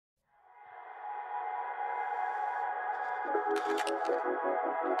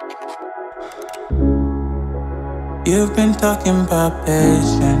You've been talking about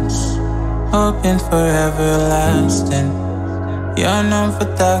patience, hoping for everlasting. You're known for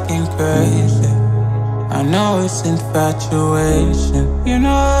talking crazy. I know it's infatuation. You know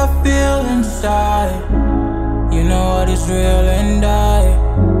how I feel inside. You know what is real, and I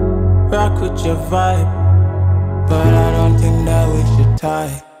rock with your vibe, but I don't think that we should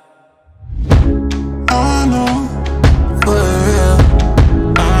tie. Oh no, for real,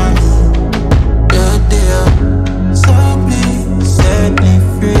 I'm your deal. So please set me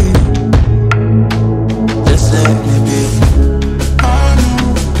free. Just let me be. Oh no,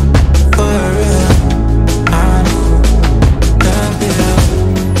 for real, I'm your deal.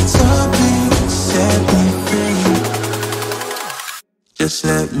 So please set me free. Just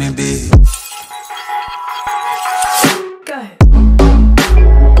let me be.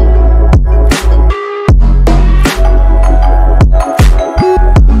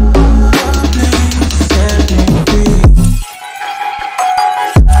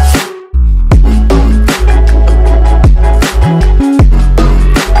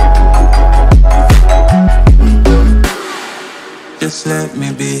 Just let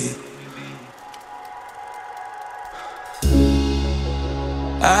me be.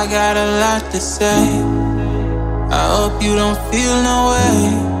 I got a lot to say. I hope you don't feel no way.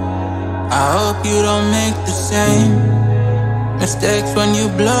 I hope you don't make the same mistakes when you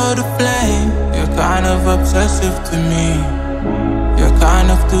blow the flame. You're kind of obsessive to me. You're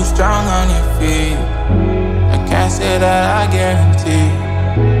kind of too strong on your feet. I can't say that I guarantee,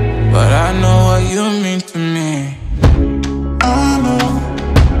 but I know what you mean to me. Oh no,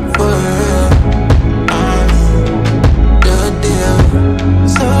 for real, I'm your deal.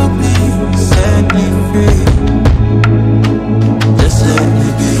 So please set me free. Just let me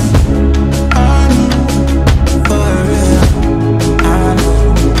be. Oh no, for real, I'm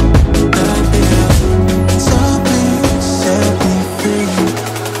your deal. So please set me free.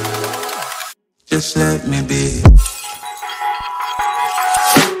 Just let me be.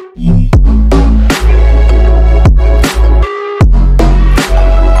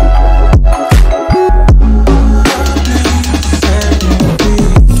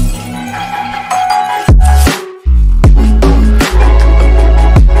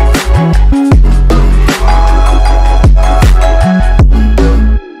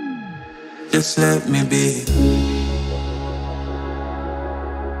 Just let me be.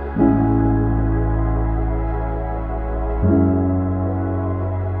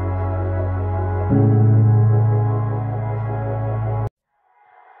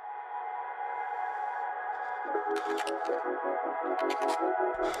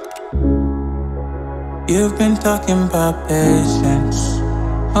 You've been talking about patience,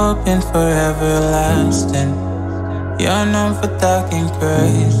 hoping for everlasting. You're known for talking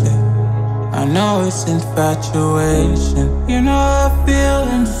crazy. I know it's infatuation. You know how I feel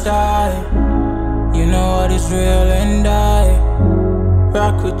inside. You know what is real, and I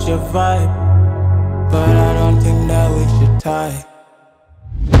rock with your vibe, but I don't think that we should tie.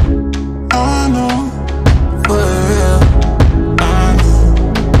 Oh no, for real, I'm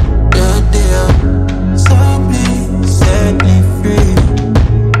your deal. So please set me free.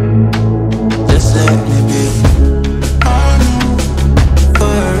 Just let me be. Oh no,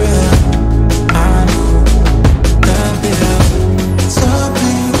 for real, I'm your deal. So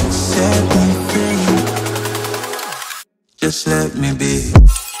please set me free. Just let me be.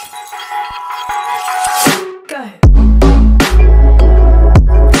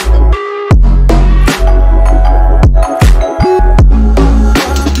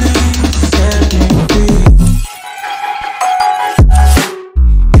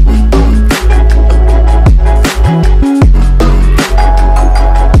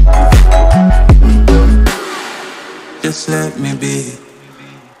 Just let me be.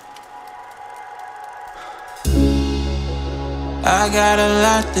 I got a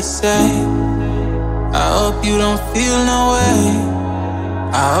lot to say. I hope you don't feel no way.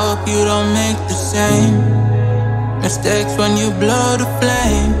 I hope you don't make the same mistakes when you blow the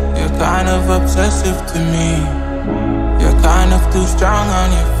flame. You're kind of obsessive to me. You're kind of too strong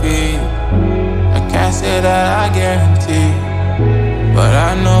on your feet. I can't say that I guarantee, but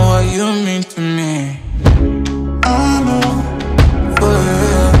I know what you mean to me. Oh no, for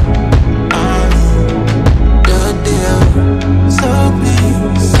real, I'm your deal. So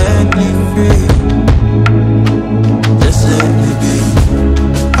please set me free. Just let me be.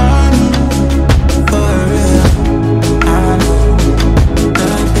 Oh no, for real, I'm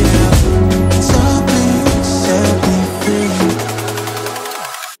your deal. So please set me free.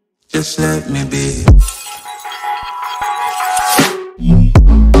 Just let me be.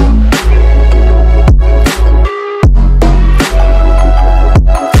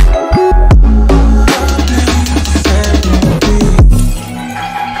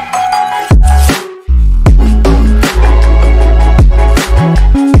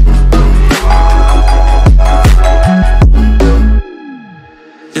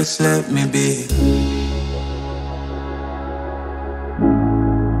 be.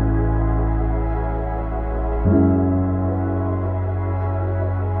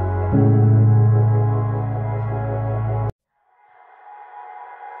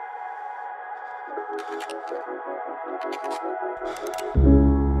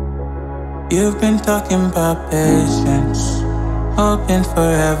 You've been talking about patience, hoping for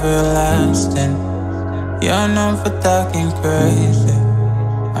everlasting. You're known for talking crazy.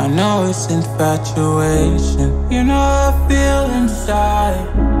 I know it's infatuation. You know how I feel inside.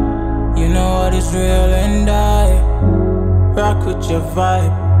 You know what is real and I rock with your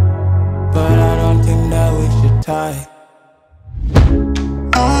vibe, but I don't think that we should tie.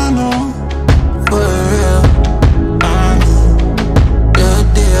 I know, for real, I know the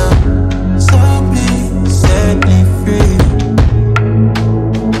deal. So please set me free.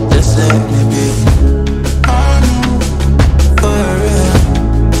 Just let me be. I know, for real,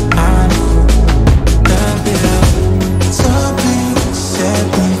 I know the deal. So please set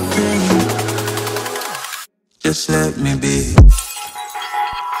me free. Just let me be.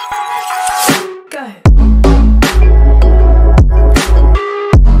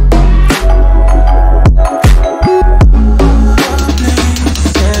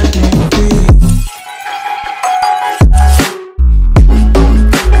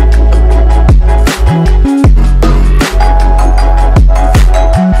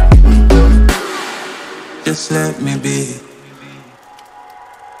 Just let me be.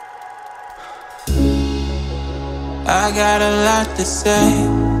 I got a lot to say.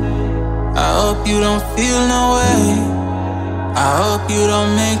 I hope you don't feel no way. I hope you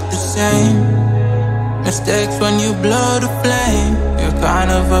don't make the same mistakes when you blow the flame. You're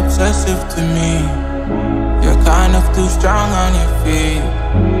kind of obsessive to me. You're kind of too strong on your feet.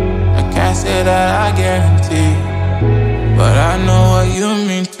 I can't say that I guarantee, but I know what you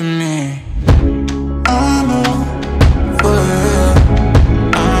mean to me. I know, for real,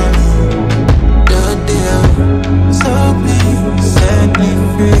 I know the deal. So please set me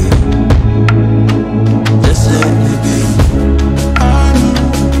free. Just let me be. I know,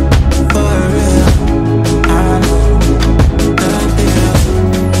 for real, I know the deal.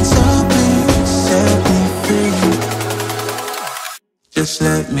 So please set me free. Just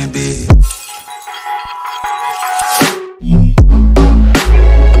let me be.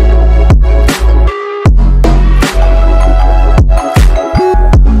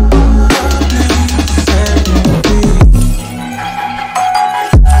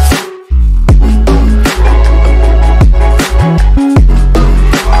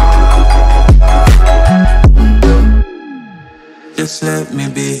 Just let me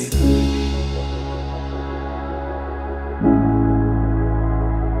be.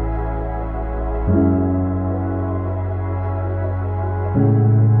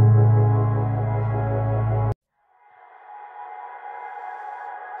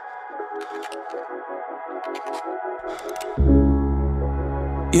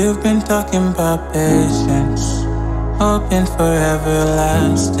 You've been talking about patience, hoping for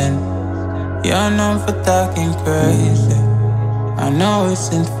everlasting. You're known for talking crazy. I know it's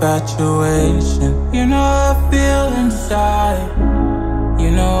infatuation. You know how I feel inside. You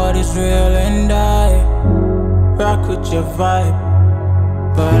know what is real and I rock with your vibe,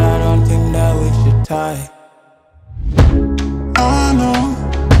 but I don't think that we should tie. I know,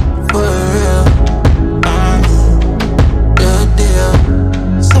 for real, I know the deal.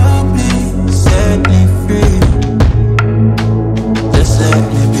 So please set me free. Just let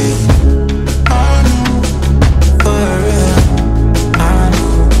me be. I know, for real, I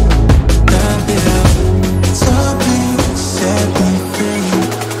know the deal. So please set me free.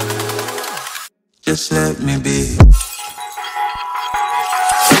 Just let me be.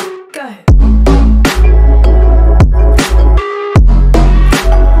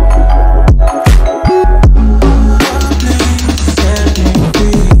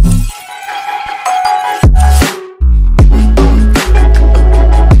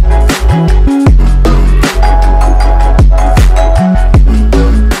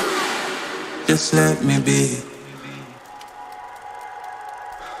 Just let me be.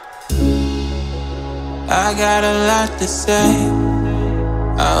 I got a lot to say.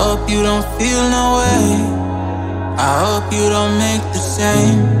 I hope you don't feel no way. I hope you don't make the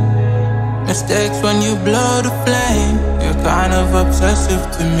same mistakes when you blow the flame. You're kind of obsessive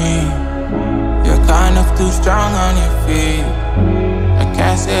to me. You're kind of too strong on your feet. I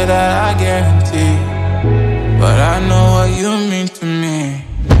can't say that I guarantee, but I know what you mean to me.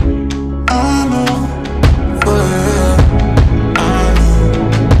 I know, for real, I know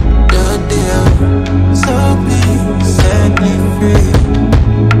the deal. So please set me free.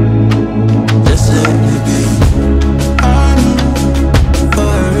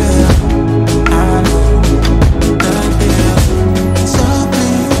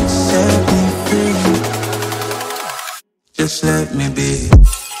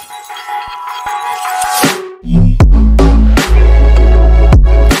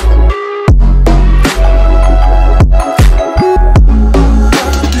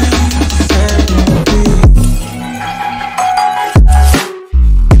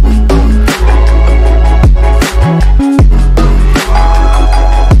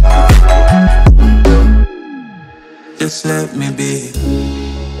 Just let me be.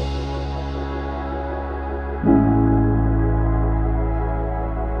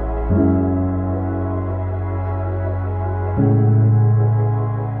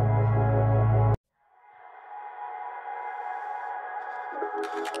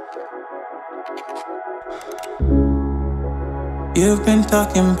 You've been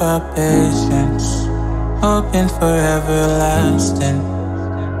talking about patience, hoping for everlasting.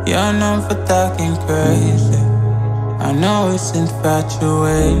 You're known for talking crazy. I know it's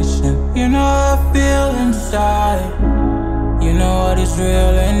infatuation. You know how I feel inside. You know what is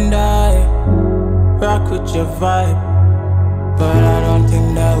real, and I rock with your vibe, but I don't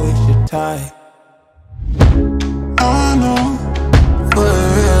think that we should tie. I know, for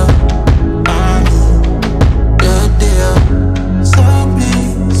real, I'm the deal. So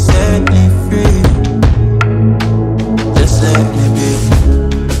please set me free. Just let me be.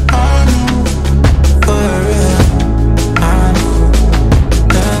 I know, for real, I'm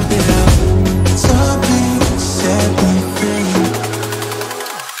the deal. So please set me free.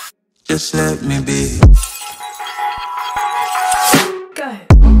 Just let me be.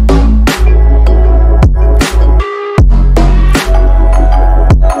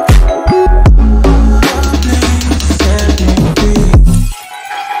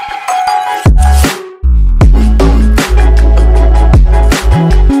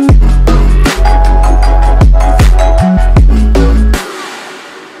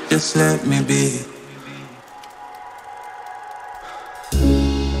 Just let me be.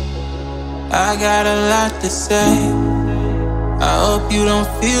 I got a lot to say. I hope you don't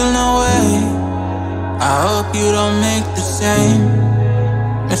feel no way. I hope you don't make the same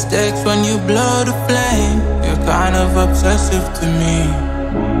mistakes when you blow the flame. You're kind of obsessive to me.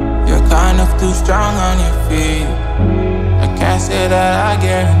 You're kind of too strong on your feet. I can't say that I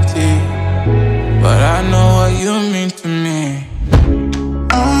guarantee, but I know what you mean to me.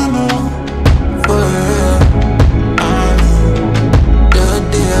 I know, for real, I'm the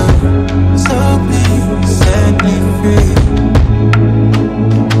deal. So please set me free.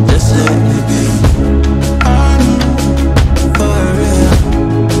 Just let me be. I know, for real,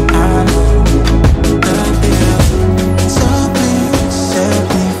 I'm the deal. So please set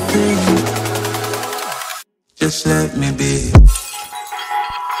me free. Just let me be.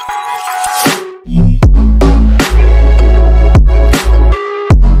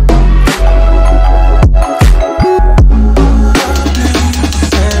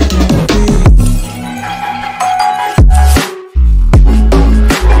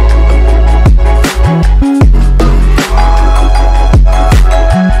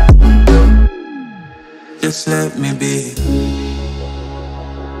 Just let me be.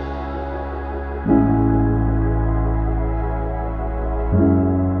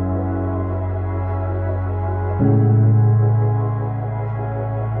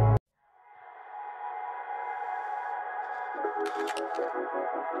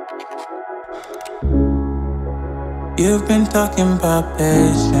 You've been talking about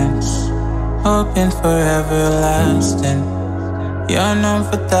patience, hoping for everlasting. You're known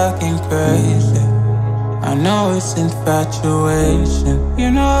for talking crazy. I know it's infatuation.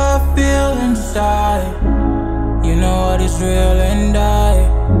 You know how I feel inside. You know what is real, and I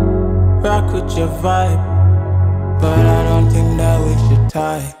rock with your vibe, but I don't think that we should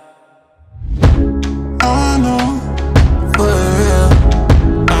tie. I know, for real,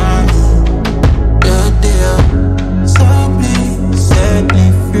 I'm the deal. So please set me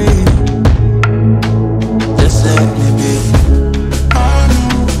free. Just let me be. I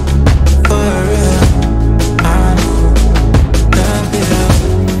know, for real, I'm the deal.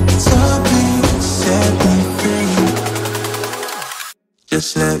 So please set me free.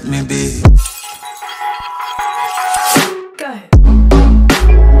 Just let me be.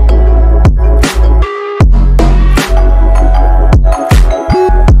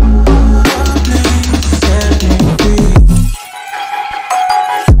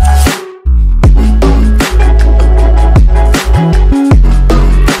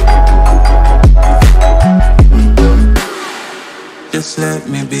 Just let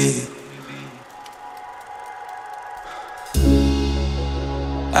me be.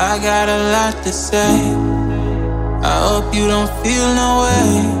 I got a lot to say. I hope you don't feel no way.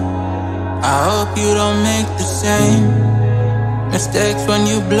 I hope you don't make the same mistakes when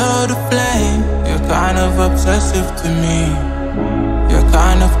you blow the flame. You're kind of obsessive to me. You're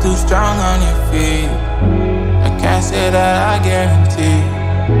kind of too strong on your feet. I can't say that I guarantee,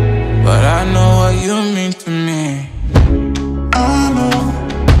 but I know what you mean to me. I know,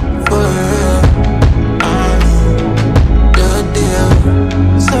 for real, I'm the deal.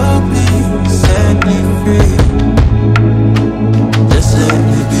 So please set me free.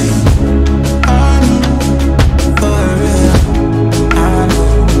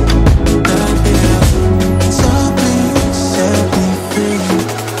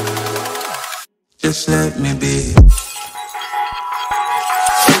 Just let me be.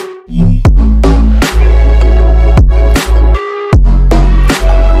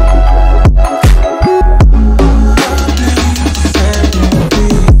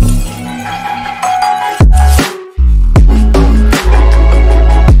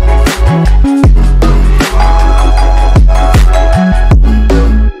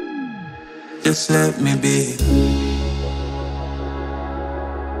 Just let me be.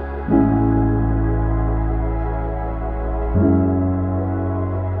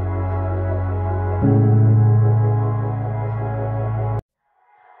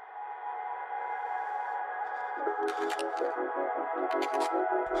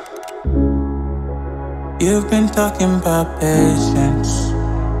 You've been talking about patience,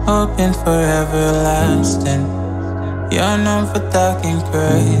 hoping for everlasting. You're known for talking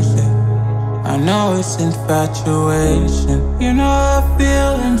crazy. I know it's infatuation. You know how I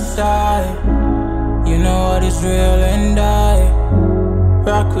feel inside. You know what is real and I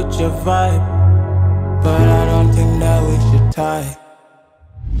rock with your vibe, but I don't think that we should tie.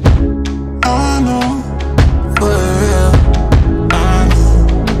 I know, for real, I know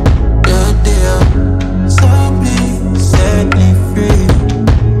the deal. So please set me free.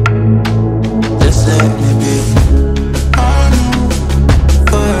 Just let me be. I know,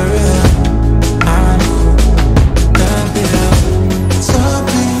 for real, I know the deal. So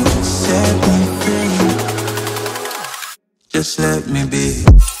please set me free. Just let me be.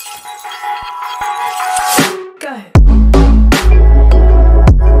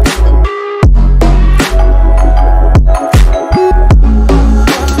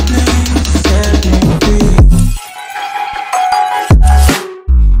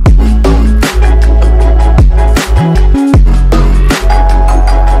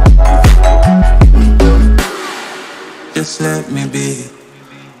 Just let me be.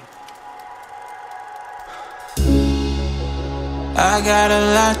 I got a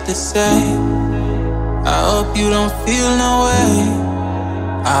lot to say. I hope you don't feel no way.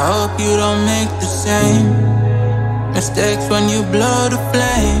 I hope you don't make the same mistakes when you blow the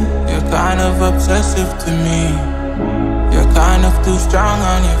flame. You're kind of obsessive to me. You're kind of too strong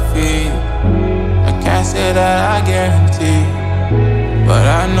on your feet. I can't say that I guarantee, but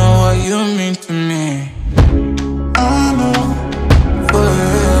I know what you mean to me. I know, for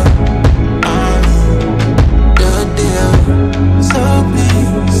real, I know the deal. So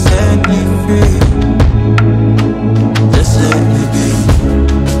please set me free. Just let me be.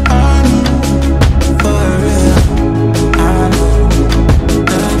 I know, for real, I know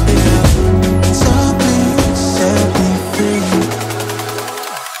the deal. So please set me free.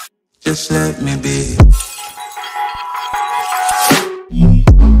 Just let me be.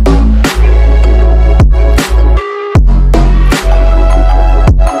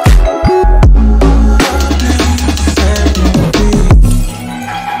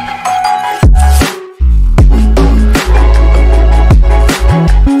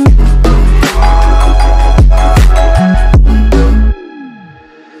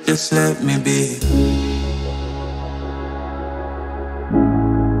 Just let me be.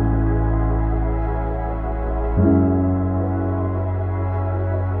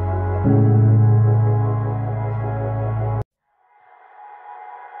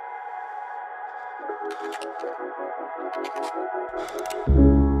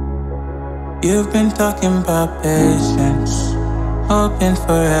 You've been talking about patience, hoping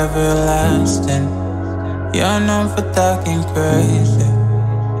for everlasting. You're known for talking crazy.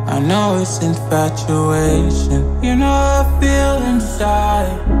 I know it's infatuation. You know how I feel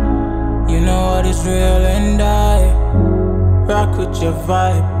inside. You know what is real and I rock with your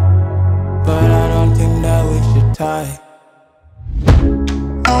vibe, but I don't think that we should tie.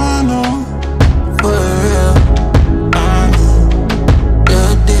 I know, for real, I know the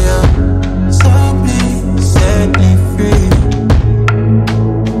deal. So please set me free.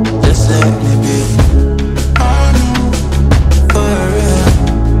 Just let me be. I know, for real,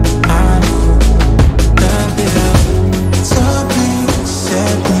 I know the deal. So please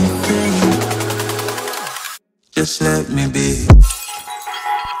set me free. Just let me be.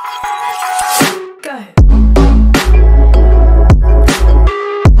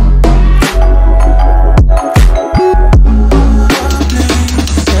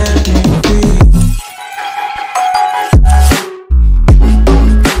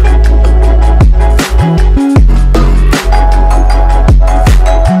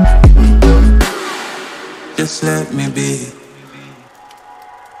 Just let me be.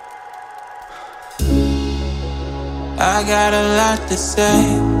 I got a lot to say.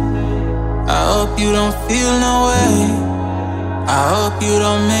 I hope you don't feel no way. I hope you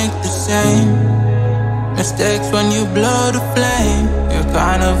don't make the same Mistakes when you blow the flame. You're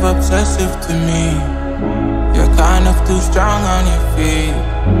kind of obsessive to me. You're kind of too strong on your feet.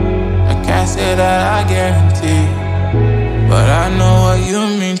 I can't say that I guarantee, but I know what you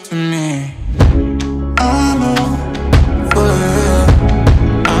mean to me. I know, for real,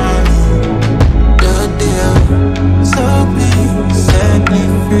 I know the deal. So please set me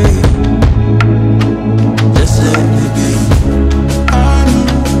free. Just let me be. I know,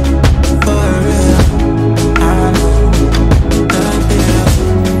 for real, I know the deal.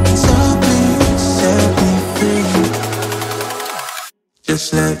 So please set me free. Just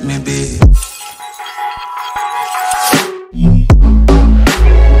let me be.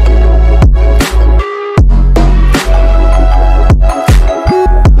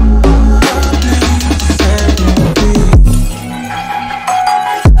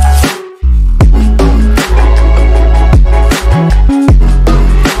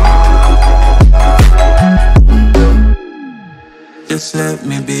 Just let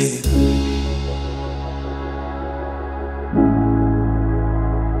me be.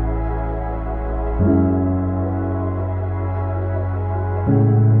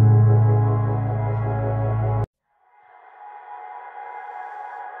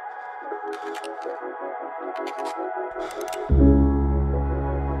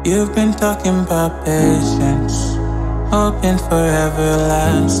 You've been talking about patience, hoping for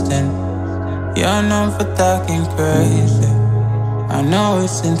everlasting. You're known for talking crazy. I know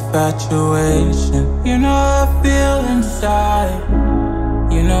it's infatuation. You know how I feel inside.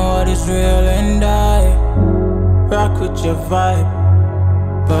 You know what is real and I rock with your vibe,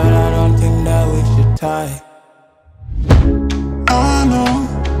 but I don't think that we should tie. I know,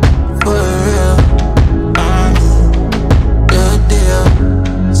 for real, I know the deal.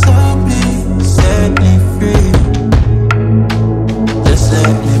 So please set me free. Just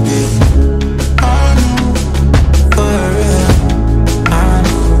let me be. I know, for real, I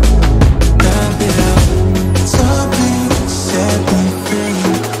know the deal. So please set me free.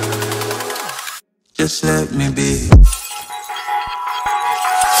 Just let me be.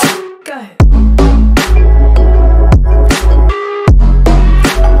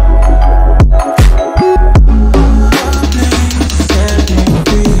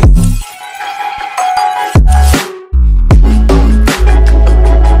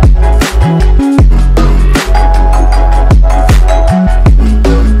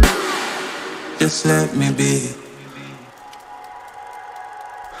 Just let me be.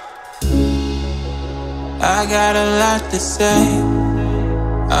 I got a lot to say.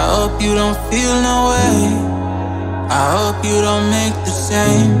 I hope you don't feel no way. I hope you don't make the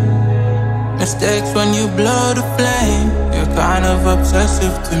same mistakes when you blow the flame. You're kind of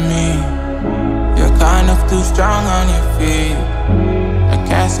obsessive to me. You're kind of too strong on your feet. I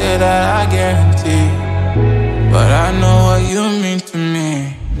can't say that I guarantee, but I know what you mean to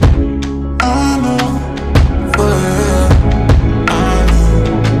me. I know, for real, I know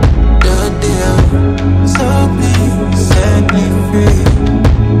the deal. So please set me free.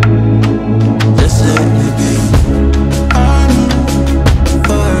 Just let me be. I know,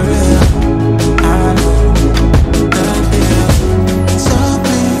 for real, I know the deal. So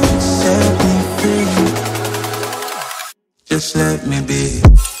please set me free. Just let me be.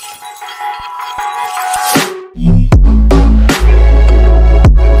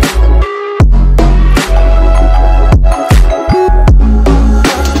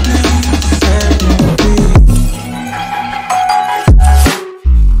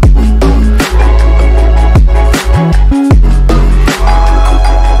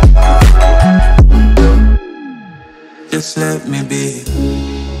 Just let me be.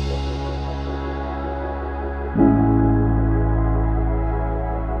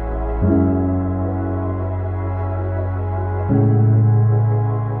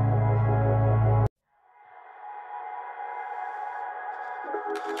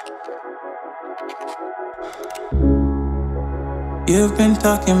 You've been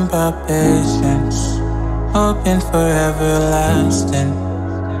talking about patience, hoping for everlasting.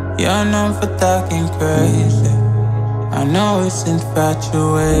 You're known for talking crazy. I know it's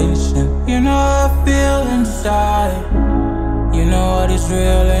infatuation. You know how I feel inside. You know what is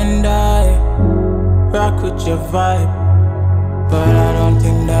real and I rock with your vibe, but I don't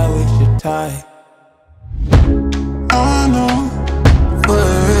think that we should tie. I know, for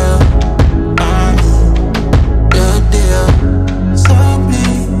real, I know the deal. So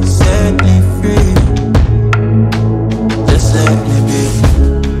please set me free. Just let me be.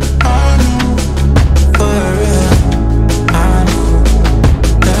 I know, for real, I know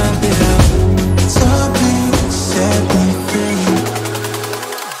the deal. So please set me free.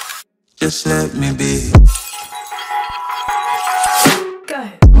 Just let me be. Go.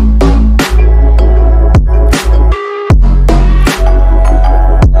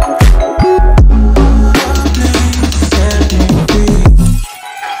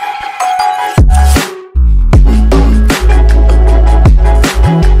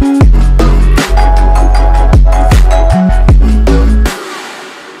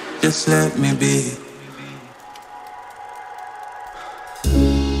 Just let me be.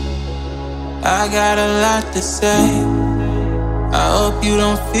 I got a lot to say. I hope you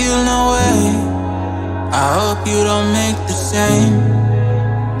don't feel no way. I hope you don't make the same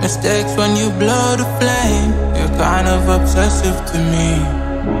mistakes when you blow the flame. You're kind of obsessive to me.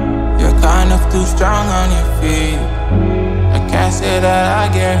 You're kind of too strong on your feet. I can't say that I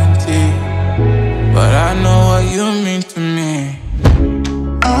guarantee, but I know what you mean to me.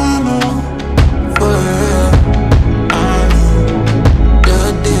 I know, for real, I know the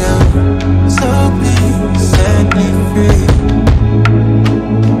deal. So please set me free.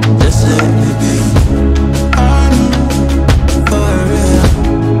 Just let me be. I know, for real,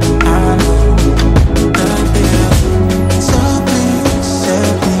 I know the deal. So please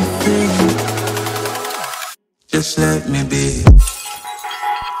set me free. Just let me be.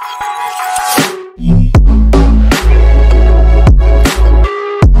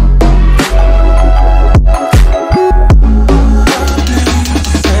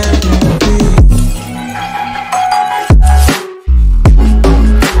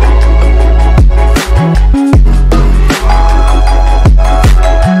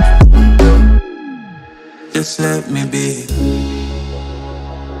 Just let me be.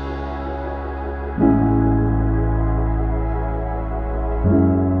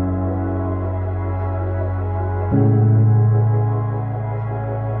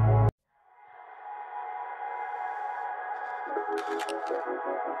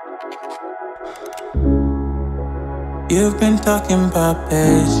 You've been talking about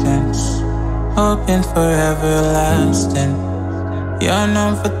patience, hoping for everlasting. You're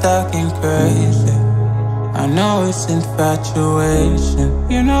known for talking crazy. I know it's infatuation.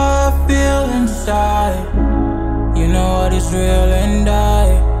 You know how I feel inside. You know what is real and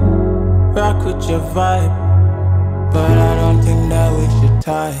I rock with your vibe, but I don't think that we should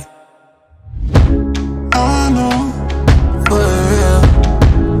tie. I know, for real,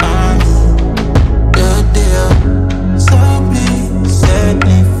 I know the deal. So please set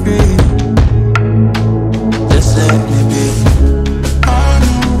me free. Just let me be. I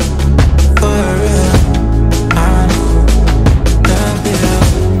know, for real, I know the deal.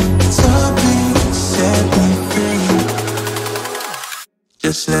 So please set me free.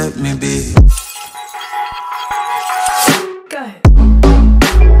 Just let me be. Go.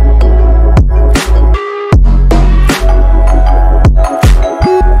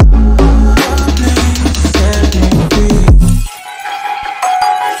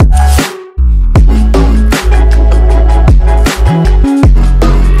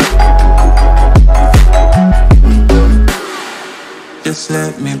 Just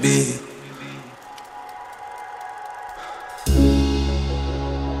let me be.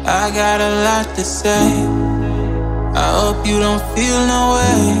 I got a lot to say. I hope you don't feel no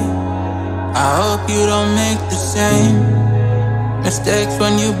way. I hope you don't make the same mistakes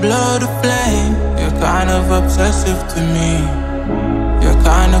when you blow the flame. You're kind of obsessive to me. You're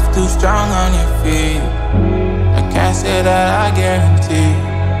kind of too strong on your feet. I can't say that I guarantee,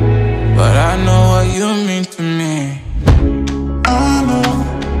 but I know what you mean to me. I know,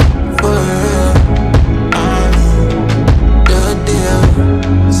 for real, I know the deal.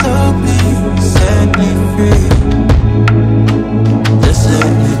 So please set me free. Just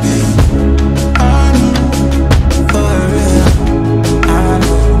let me be. I know, for real, I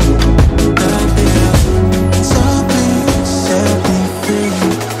know the deal. So please set me free.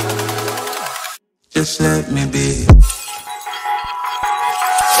 Just let me be.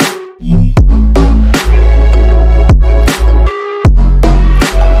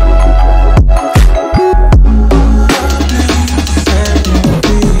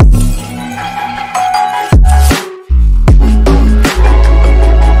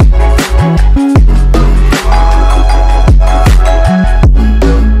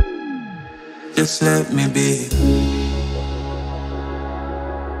 Just let me be.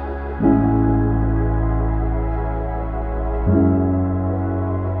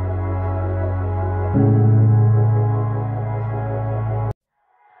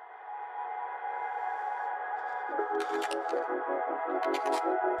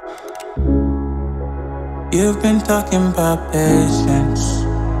 You've been talking about patience,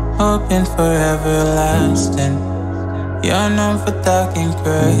 hoping for everlasting. You're known for talking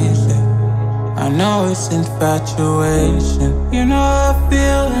crazy. I know it's infatuation. You know how I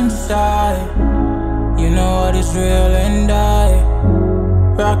feel inside. You know what is real and I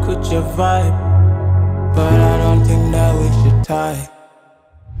rock with your vibe, but I don't think that we should tie.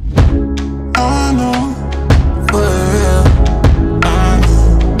 I know, for real, I'm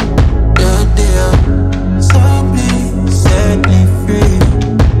the deal. So please set me free.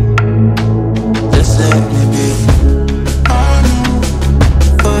 Just let me be. I know,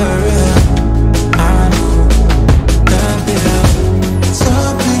 for real, I'm the deal. So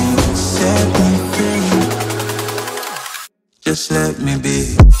please set me free. Just let me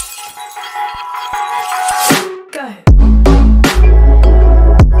be.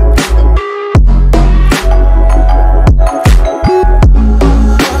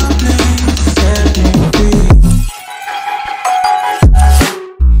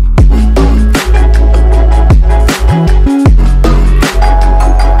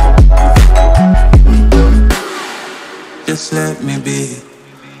 Just let me be.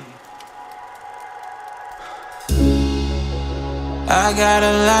 I got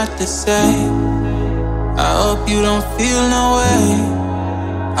a lot to say. I hope you don't feel no way.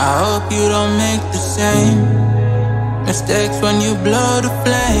 I hope you don't make the same mistakes when you blow the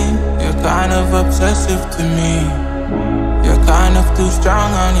flame. You're kind of obsessive to me. You're kind of too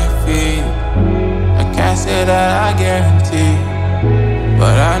strong on your feet. I can't say that I guarantee,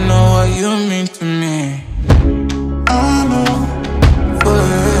 but I know what you mean to me. I know, for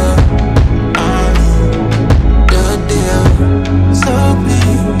real, I'm the deal. So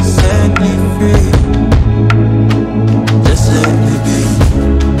please set me free. Just let me be.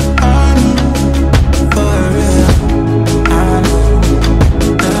 I know, for real, I'm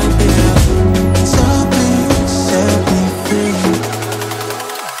the deal. So please set me free.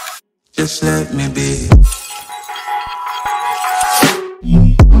 Just let me be.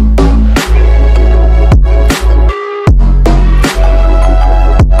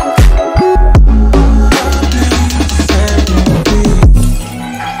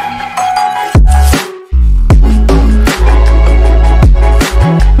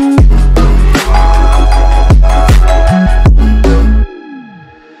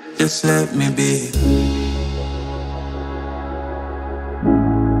 Just let me be.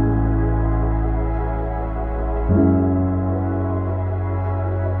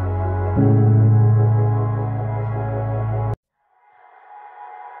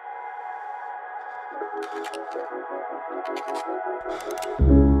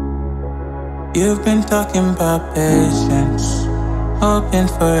 You've been talking about patience, hoping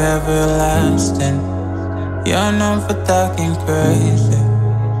for everlasting. You're known for talking crazy.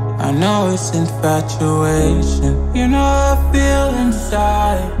 I know it's infatuation. You know how I feel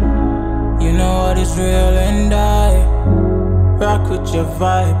inside. You know what is real and I rock with your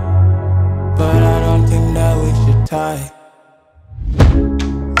vibe, but I don't think that we should tie.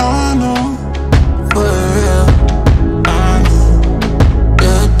 I know, for real, I'm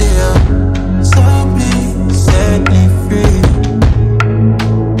the deal. So please set me free.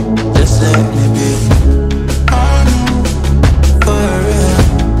 Just let me be. I know, for real,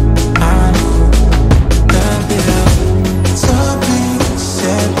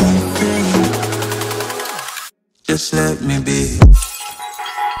 just let me be.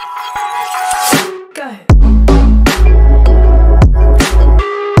 Go.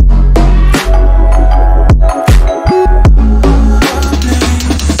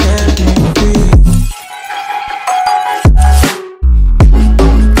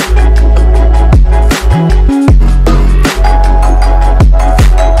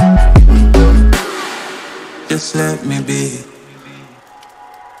 Just let me be.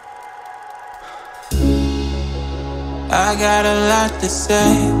 I got a lot to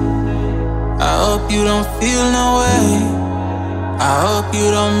say. I hope you don't feel no way. I hope you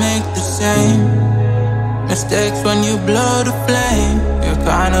don't make the same mistakes when you blow the flame. You're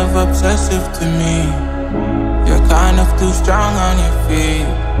kind of obsessive to me. You're kind of too strong on your feet.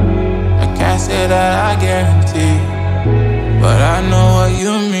 I can't say that I guarantee, but I know what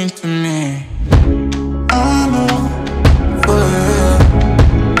you mean to me. I know, for real,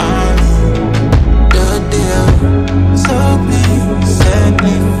 I'm the deal. So please set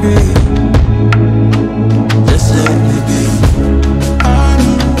me free. Just let me be. I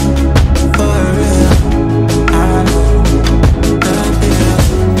know, for real, I'm the deal.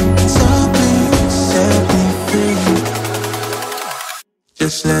 So please set me free.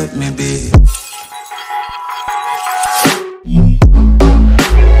 Just let me be.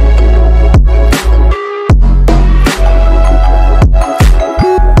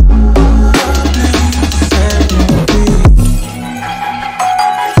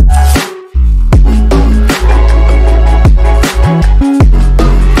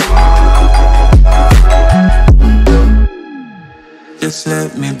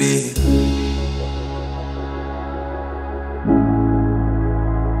 let me be.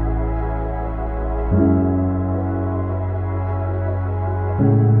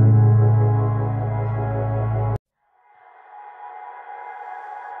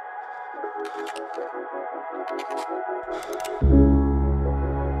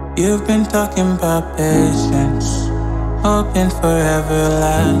 You've been talking about patience, hoping for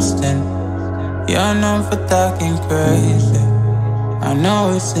everlasting. You're known for talking crazy. I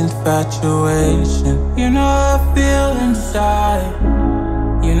know it's infatuation. You know how I feel inside.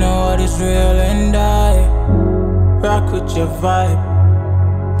 You know what is real and I rock with your vibe,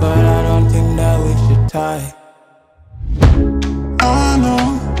 but I don't think that we should tie. I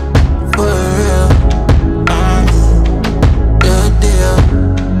know for real, I'm the deal.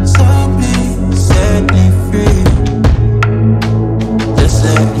 So please set me free. Just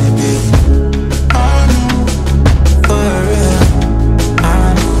let me be. I know for real,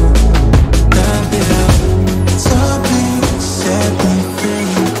 I'm the deal. So please set me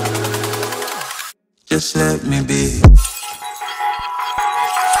free. Just let me be.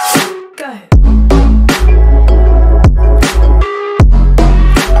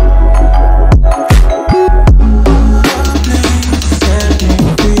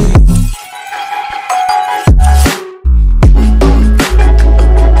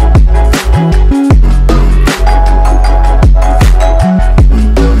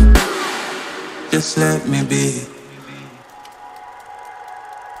 Just let me be.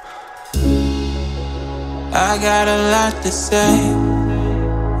 I got a lot to say.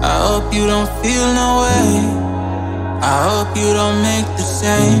 I hope you don't feel no way. I hope you don't make the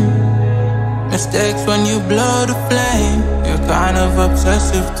same mistakes when you blow the flame. You're kind of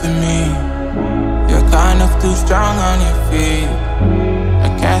obsessive to me. You're kind of too strong on your feet. I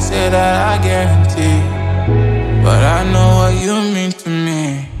can't say that I guarantee, but I know what you mean to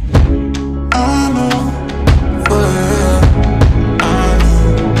me. I know for real, I'm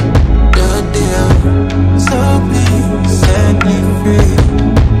the deal. So please set me free.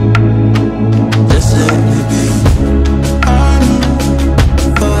 Just let me be. I know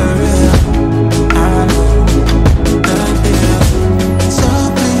for real, I'm the deal. So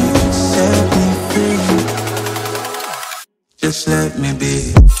please set me free. Just let me be.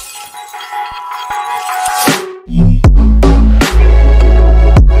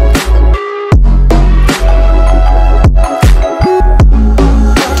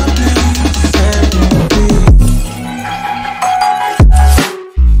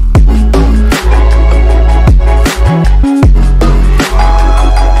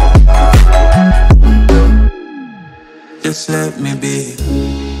 Just let me be.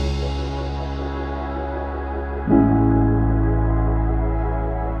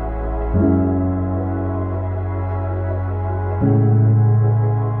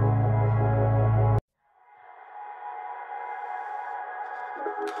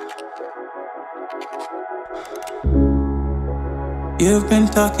 You've been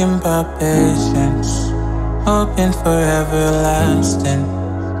talking about patience, hoping for everlasting.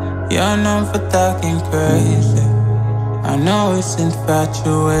 You're known for talking crazy. I know it's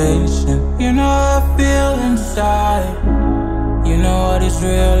infatuation. You know how I feel inside. You know what is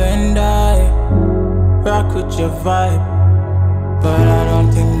real and I rock with your vibe, but I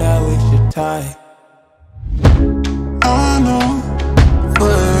don't think that we should tie. I know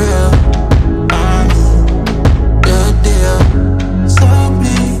for real, I'm the deal. So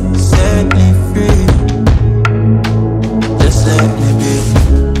please set me free. Just let me be.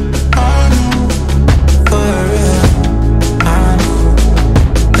 I know for real, I'm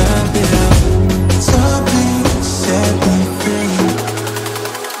the deal. So please set me free.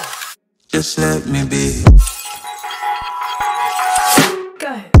 Just let me be.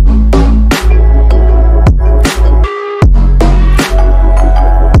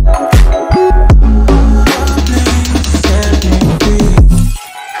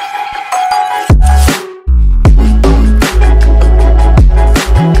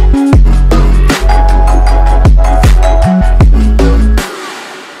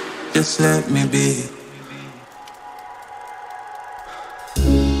 Just let me be.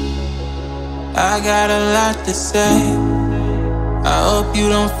 I got a lot to say. I hope you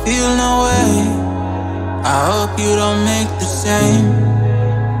don't feel no way. I hope you don't make the same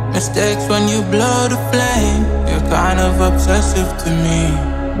mistakes when you blow the flame. You're kind of obsessive to me.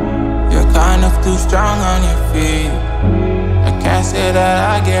 You're kind of too strong on your feet. I can't say that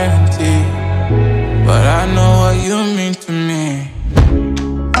I guarantee, but I know what you mean to me.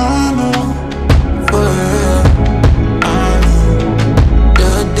 I know for real, I'm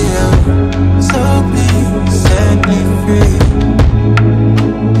the deal. So please set me free.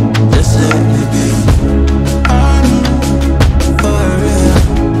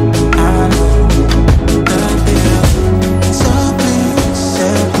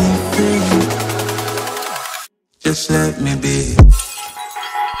 Just let me be.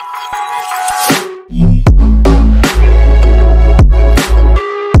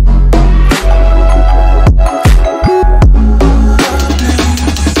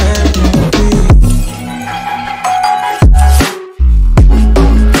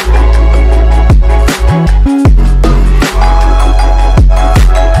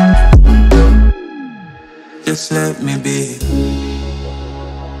 Just let me be.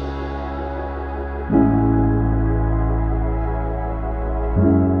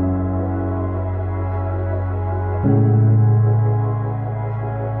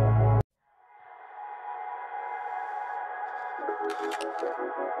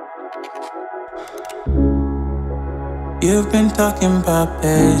 You've been talking about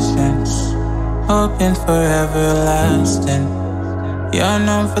patience, hoping for everlasting. You're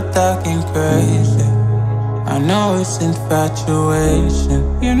known for talking crazy. I know it's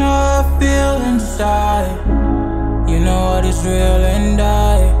infatuation. You know how I feel inside. You know what is real and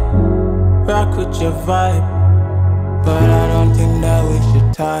I rock with your vibe, but I don't think that we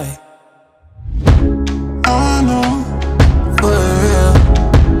should tie. I know, for real,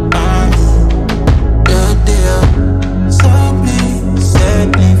 I'm the deal. So please set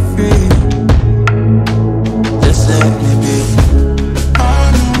me free. Just let me be. I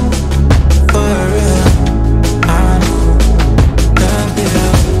know, for real, I'm the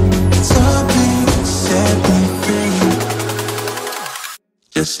deal. So please set me free.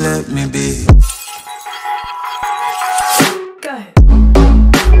 Just let me be.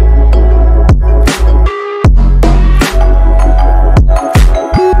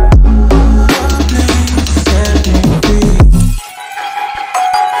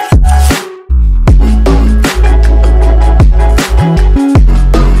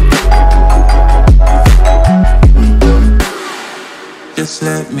 Just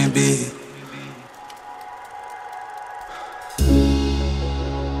let me be.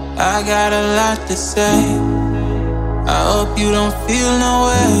 I got a lot to say. I hope you don't feel no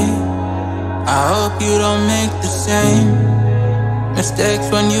way. I hope you don't make the same mistakes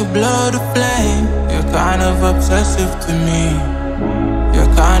when you blow the flame. You're kind of obsessive to me.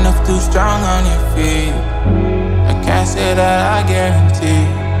 You're kind of too strong on your feet. I can't say that I guarantee,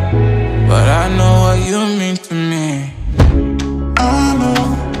 but I know what you mean to me. I know,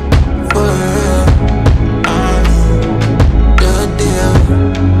 for real, I'm the deal.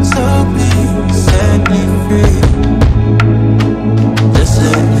 So please set me free. Just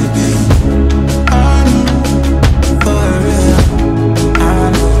let me be. I know, for real,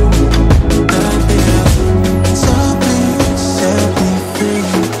 I'm the deal. So please set me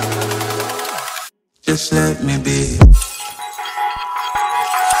free. Just let me be.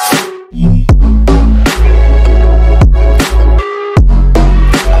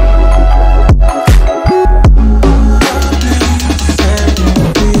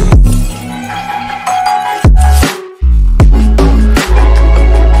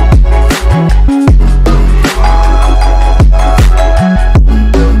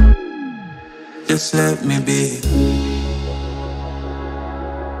 Just let me be.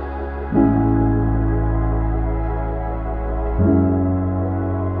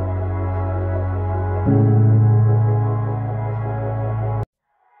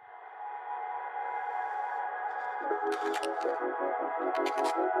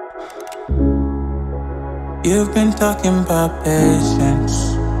 You've been talking about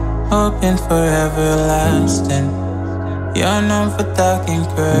patience, hoping for everlasting. You're known for talking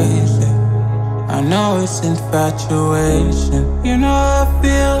crazy. I know it's infatuation. You know how I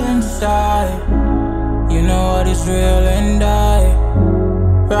feel inside. You know what is real and I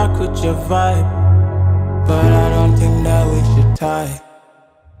rock with your vibe, but I don't think that we should tie.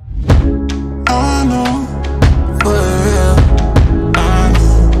 I know, for real, I'm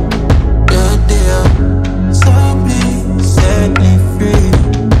the deal. So please set me free.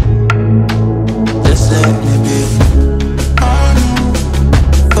 Just let me be. I know,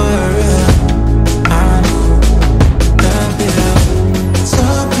 for real, I'm the deal. So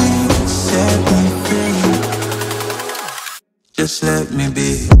please set me free. Just let me be.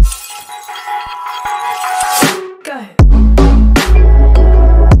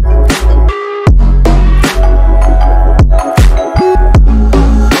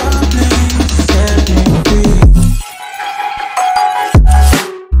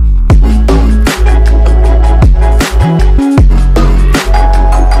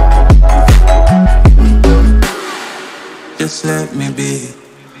 Just let me be.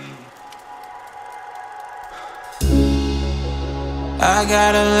 I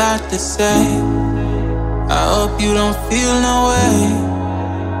got a lot to say. I hope you don't feel no way.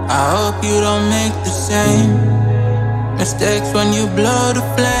 I hope you don't make the same Mistakes when you blow the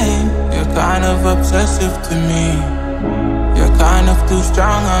flame. You're kind of obsessive to me. You're kind of too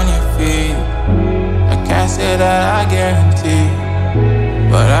strong on your feet. I can't say that I guarantee,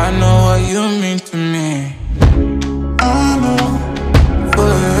 but I know what you mean to me. I know,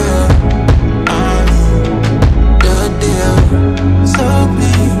 for real, I'm the deal. So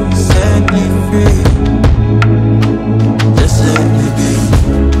please set me free. Just let me be.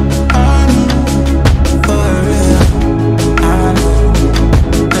 I know, for real, I'm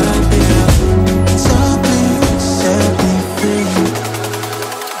the deal. So please set me free.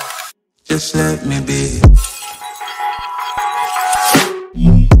 Just let me be.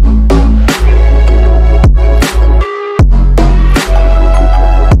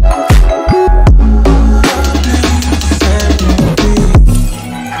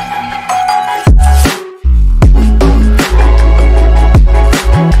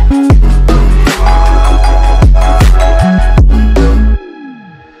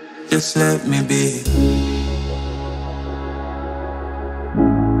 Just let me be.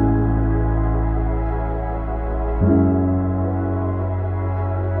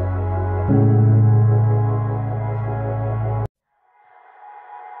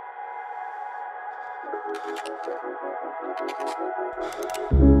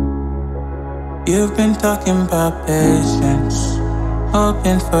 You've been talking about patience,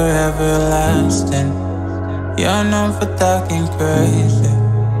 hoping for everlasting. You're known for talking crazy.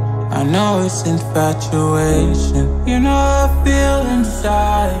 I know it's infatuation. You know how I feel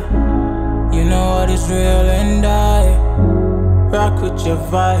inside. You know what is real, and I rock with your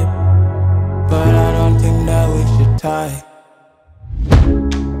vibe, but I don't think that we should tie.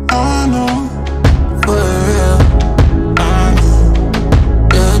 I know, for real, I'm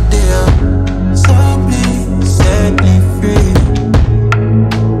the deal. So please set me free.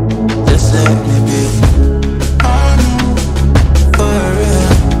 Just let me be. I know, for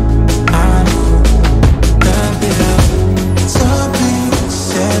real, I'm the deal. So please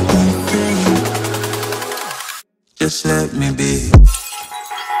set me free. Just let me be.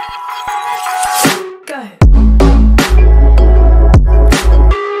 Go.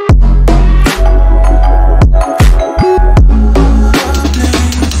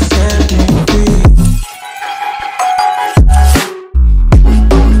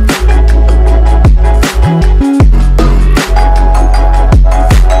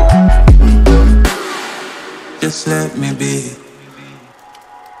 Just let me be.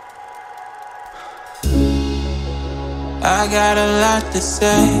 I got a lot to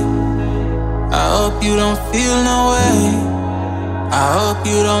say. I hope you don't feel no way. I hope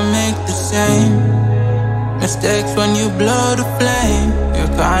you don't make the same mistakes when you blow the flame.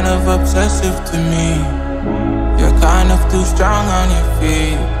 You're kind of obsessive to me. You're kind of too strong on your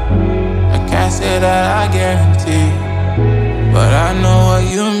feet. I can't say that I guarantee, but I know what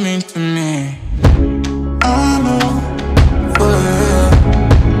you mean to me. I know, for real,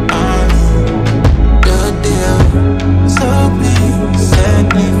 I'm the deal. So please set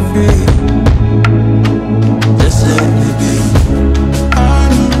me free. Just let me be. I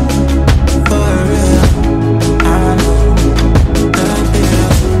know, for real, I'm the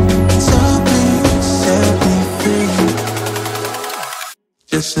deal. So please set me free.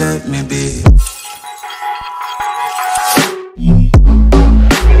 Just let me be.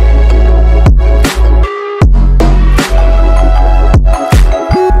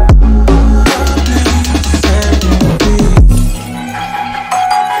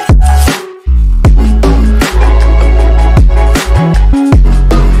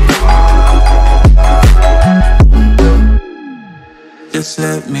 Just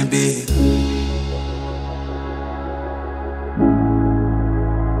let me be.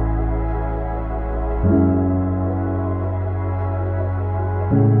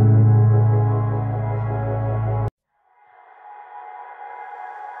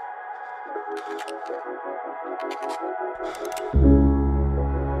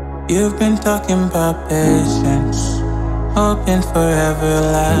 You've been talking about patience, hoping for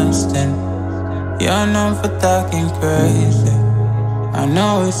everlasting. You're known for talking crazy. I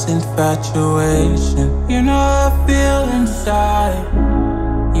know it's infatuation. You know how I feel inside.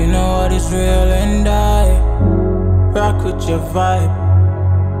 You know what is real, and I rock with your vibe,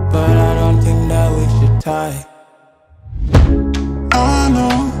 but I don't think that we should tie. I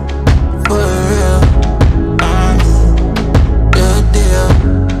know, for real, I'm the deal.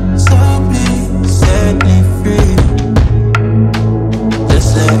 So please set me free. Just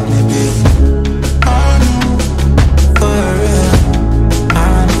let me be. I know, for real,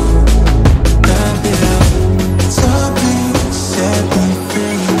 I'm the deal. So please set me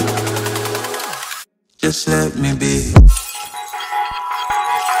free. Just let me be.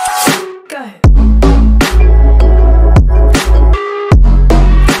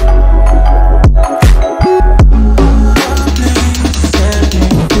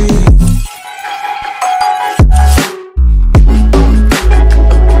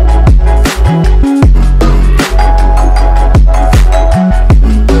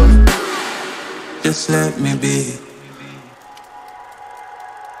 Just let me be.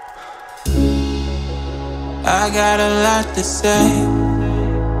 I got a lot to say.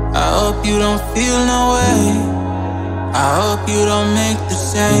 I hope you don't feel no way. I hope you don't make the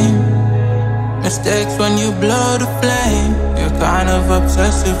same mistakes when you blow the flame. You're kind of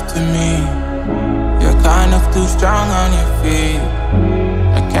obsessive to me. You're kind of too strong on your feet.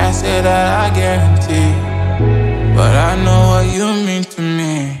 I can't say that I guarantee, but I know what you mean to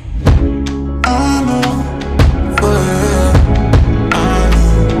me. I know, for real, I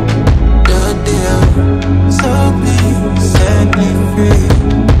know the deal. So please set me free.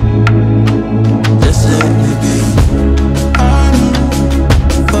 Just let me be. I know,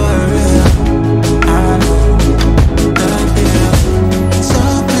 for real, I know the deal. So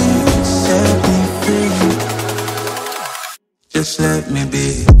please set me free. Just let me be.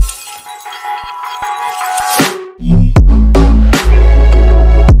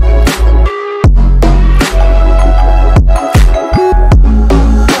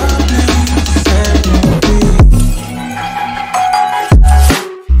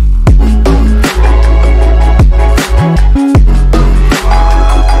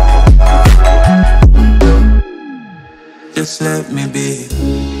 Just let me be.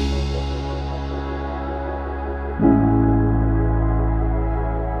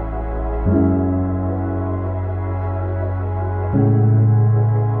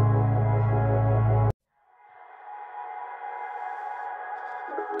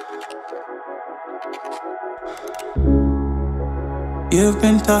 You've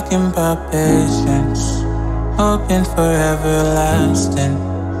been talking about patience, hoping for everlasting.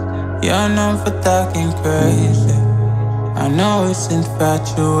 You're known for talking crazy. I know it's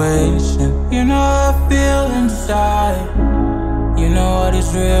infatuation. You know how I feel inside. You know what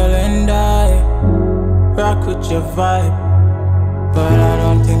is real, and I rock with your vibe, but I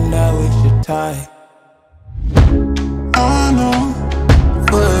don't think that we should tie. I know,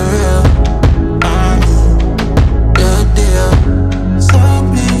 for real, I know the deal. So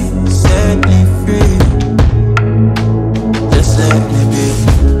please set me free. Just let me be.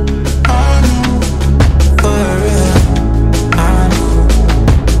 I know, for real, I know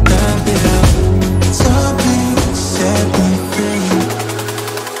the deal. So please set me free.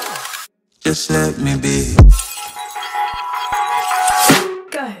 Just let me be.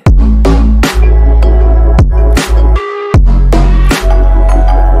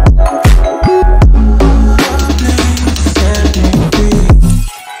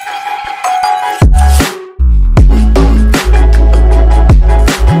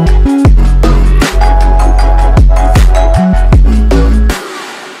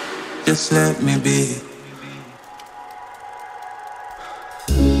 Just let me be.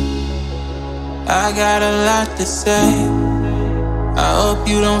 I got a lot to say. I hope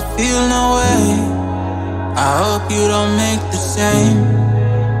you don't feel no way. I hope you don't make the same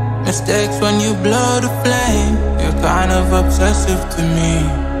mistakes when you blow the flame. You're kind of obsessive to me.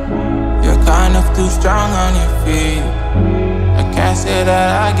 You're kind of too strong on your feet. I can't say that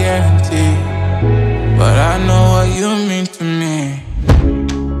I guarantee, but I know what you mean to me.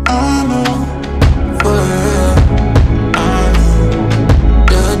 I know, for real, I know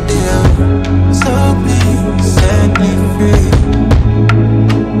the deal. So please set me free.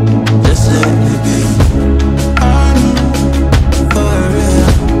 Just let me be. I know, for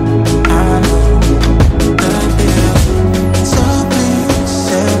real, I know the deal. So please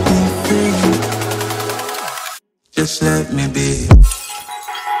set me free. Just let me be.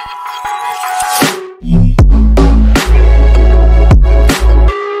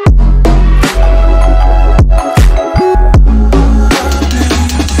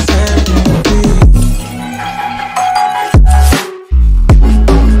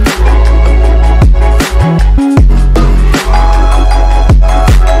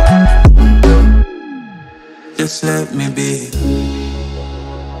 Just let me be.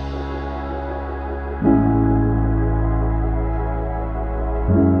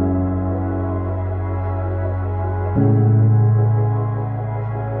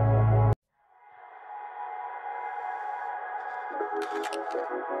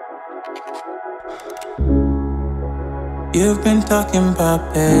 You've been talking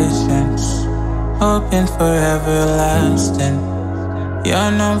about patience, hoping for everlasting.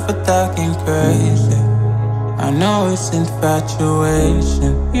 You're known for talking crazy. I know it's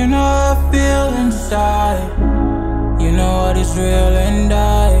infatuation. You know how I feel inside. You know what is real, and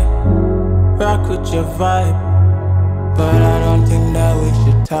I rock with your vibe, but I don't think that we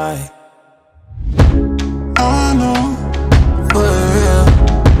should tie. I know, for real,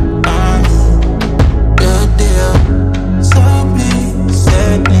 I know the deal. So please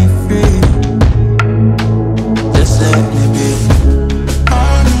set me free.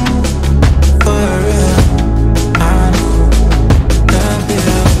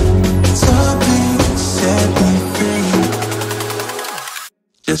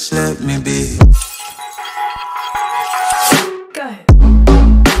 Just let me be. Go.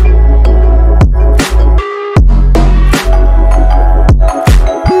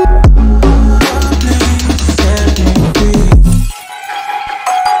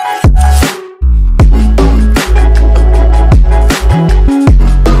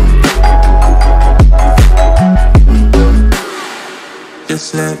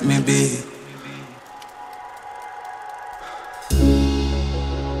 Just let me be.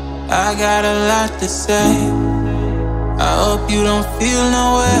 I got a lot to say. I hope you don't feel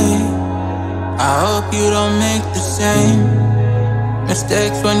no way. I hope you don't make the same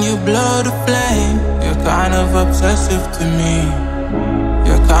mistakes when you blow the flame. You're kind of obsessive to me.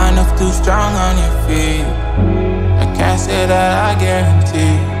 You're kind of too strong on your feet. I can't say that I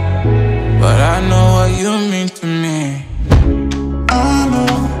guarantee, but I know what you mean to me. I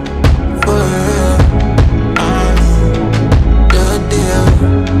know, for real, I know the deal.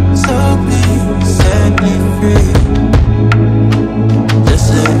 So please set me free. Just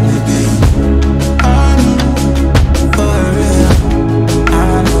let me be. I know, for real, I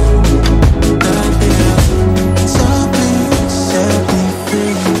know the deal. So please set me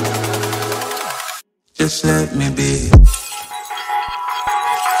free. Just let me be.